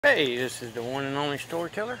Hey, this is the one and only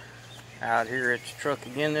storyteller out here at the truck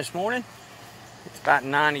again this morning. It's about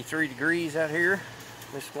 93 degrees out here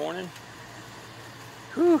this morning.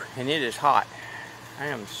 Whew, and it is hot. I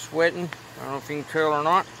am sweating. I don't know if you can tell or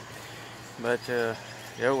not, but the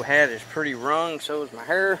old hat is pretty wrung, so is my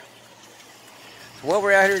hair. So what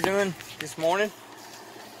we're out here doing this morning,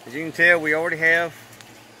 as you can tell, we already have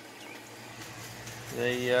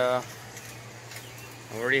the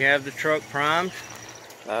truck primed.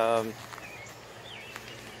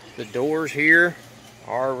 The doors here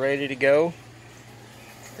are ready to go.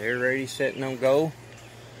 They're ready, setting on go.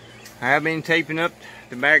 I have been taping up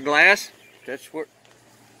the back glass. That's what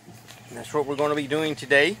we're going to be doing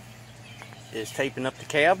today, is taping up the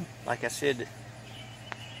cab. Like I said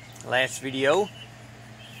last video,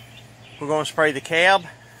 we're going to spray the cab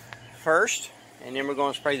first, and then we're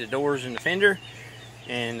going to spray the doors and the fender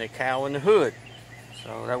and the cowl and the hood,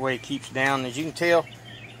 so that way it keeps down. As you can tell,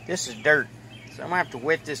 this is dirt, so I'm gonna have to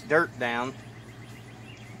wet this dirt down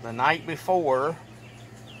the night before,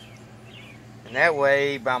 and that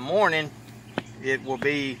way by morning it will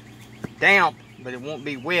be damp, but it won't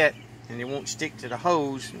be wet, and it won't stick to the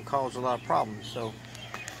hose and cause a lot of problems. So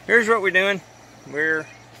here's what we're doing. We're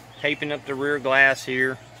taping up the rear glass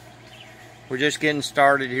here. We're just getting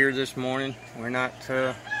started here this morning. We're not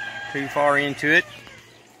too far into it.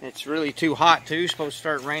 It's really too hot too. It's supposed to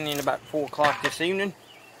start raining about 4 o'clock this evening.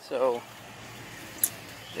 So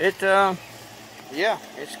yeah,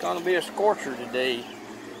 it's gonna be a scorcher today.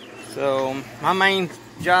 So my main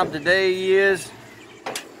job today is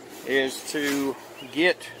to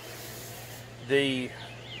get the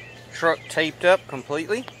truck taped up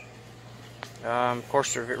completely. Of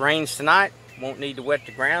course, if it rains tonight, won't need to wet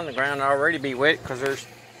the ground. The ground will already be wet because there's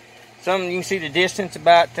some, you can see the distance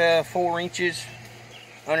about 4 inches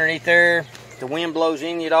underneath there. If the wind blows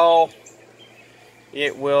in at all,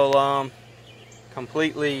 it will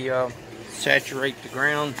completely saturate the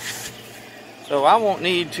ground. So I won't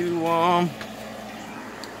need to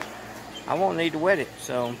wet it.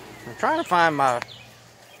 So I'm trying to find my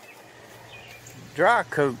dry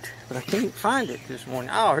coat, but I can't find it this morning.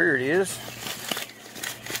 Oh, here it is.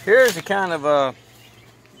 Here's the kind of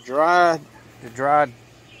dried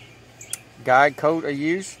guide coat I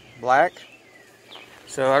use, black.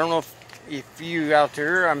 So I don't know if you out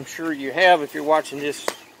there, I'm sure you have, if you're watching this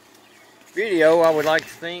video, I would like to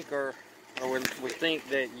think, or would think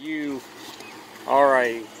that you are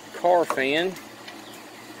a car fan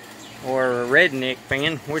or a redneck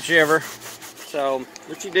fan, whichever. So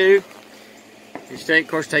what you do is of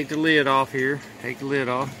course, take the lid off here. Take the lid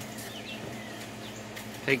off.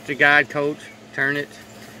 Take the guide coat, turn it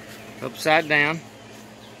upside down,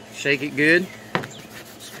 shake it good,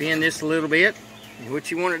 spin this a little bit. And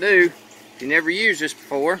what you want to do, if you never used this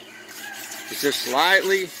before, is just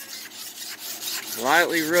lightly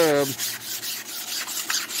rub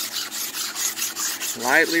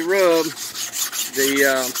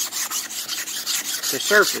the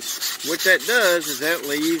surface. What that does is that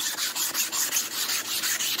leaves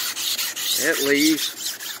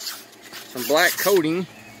some black coating.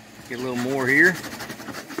 Get a little more here.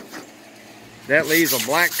 That leaves a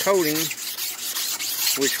black coating,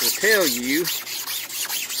 which will tell you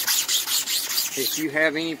if you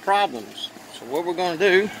have any problems. So what we're going to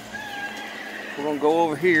do, we're going to go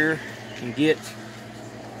over here and get,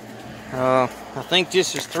 I think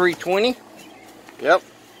this is 320. Yep.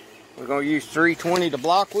 We're going to use 320 to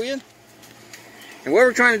block with. And what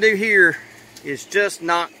we're trying to do here is just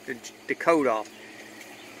knock the coat off.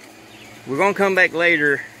 We're going to come back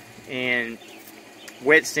later and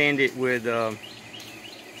wet sand it with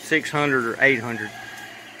 600 or 800.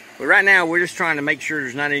 But right now we're just trying to make sure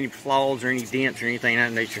there's not any flaws or any dents or anything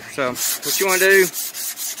of that nature. So what you want to do is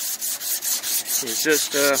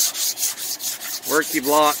just work your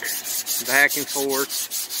block back and forth.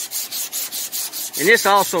 And this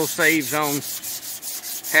also saves on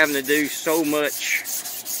having to do so much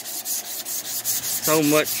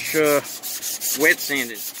wet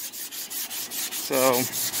sanding. So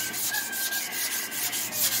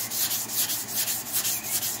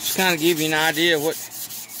just kind of give you an idea of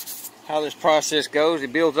how this process goes.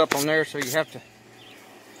 It builds up on there, so you have to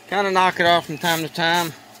kind of knock it off from time to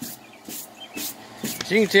time.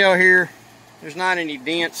 So you can tell here, there's not any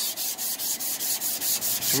dents.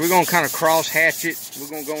 So we're going to kind of cross hatch it. We're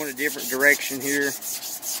going to go in a different direction here.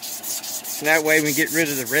 And that way we can get rid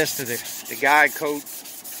of the rest of the guide coat.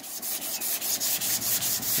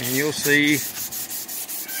 And you'll see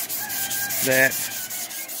that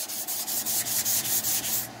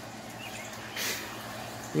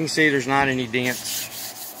you can see there's not any dents.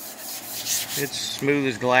 It's smooth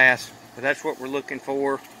as glass, but that's what we're looking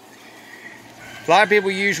for. A lot of people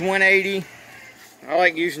use 180. I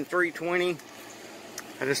like using 320.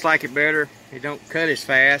 I just like it better. It don't cut as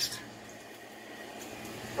fast.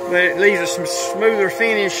 But it leaves us some smoother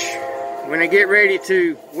finish when I get ready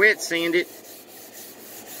to wet sand it,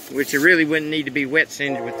 which it really wouldn't need to be wet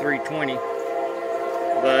sanded with 320.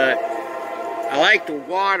 But I like the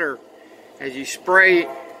water as you spray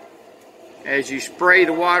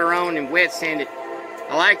the water on and wet sand it.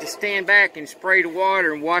 I like to stand back and spray the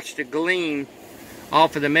water and watch the gleam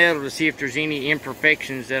off of the metal to see if there's any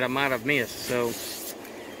imperfections that I might have missed. So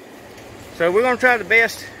we're going to try the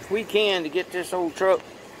best we can to get this old truck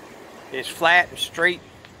as flat and straight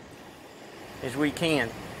as we can.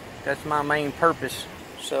 That's my main purpose.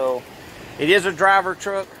 So it is a driver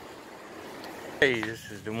truck. Hey,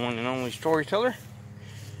 this is the one and only storyteller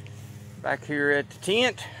back here at the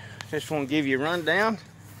tent. Just want to give you a rundown.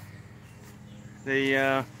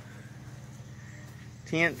 The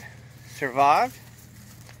tent survived.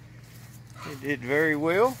 It did very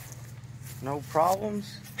well. No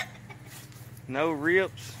problems, no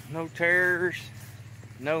rips, no tears,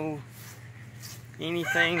 no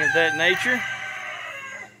anything of that nature.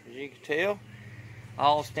 As you can tell,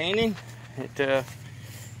 all standing.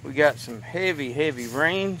 We got some heavy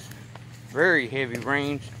rains, very heavy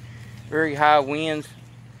rains, very high winds.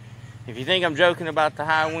 If you think I'm joking about the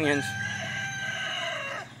high winds,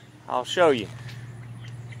 I'll show you.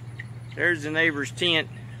 There's the neighbor's tent.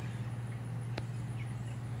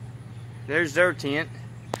 There's their tent.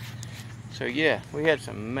 So yeah, we had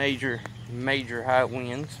some major high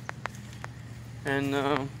winds. And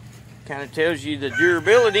kind of tells you the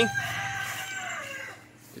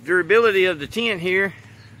durability of the tent here.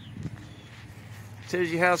 Tells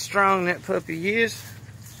you how strong that puppy is.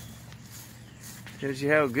 Tells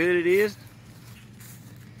you how good it is.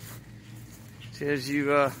 Tells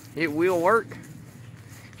you it will work.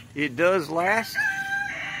 It does last.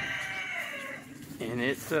 And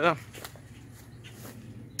it's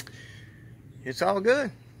all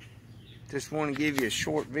good. Just want to give you a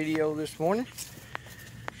short video this morning.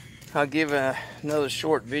 I'll give another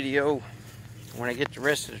short video when I get the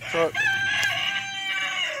rest of the truck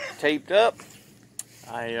taped up.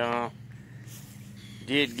 I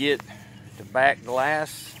did get the back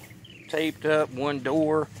glass taped up, one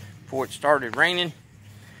door, before it started raining.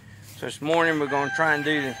 So this morning we're going to try and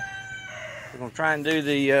do the I don't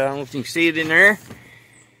know if you can see it in there.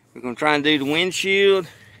 We're going to try and do the windshield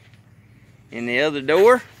and the other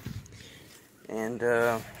door. And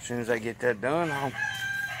as soon as I get that done,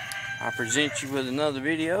 I'll present you with another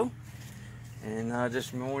video. And I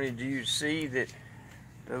just wanted you to see that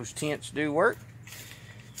those tents do work.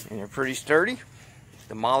 And they're pretty sturdy.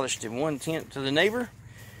 Demolished in one tent to the neighbor.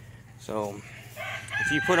 So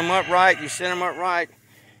if you put them upright, you set them upright,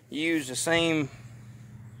 you use the same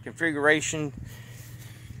configuration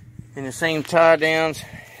and the same tie downs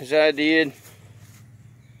as I did.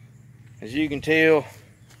 As you can tell,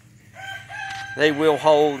 they will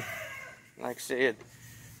hold. Like I said,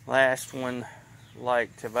 last one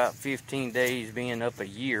like to about 15 days, being up a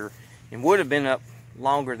year, and would have been up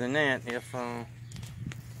longer than that if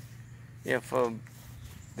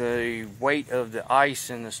the weight of the ice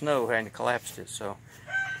and the snow hadn't collapsed it. So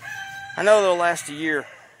I know they'll last a year,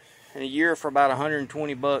 and a year for about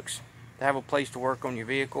 120 bucks to have a place to work on your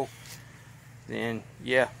vehicle. Then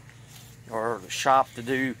yeah, or a shop to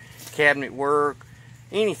do cabinet work,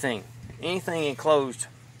 anything enclosed,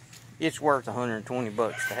 it's worth 120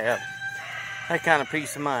 bucks to have that kind of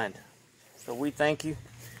peace of mind. So we thank you,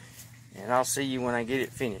 and I'll see you when I get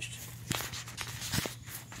it finished.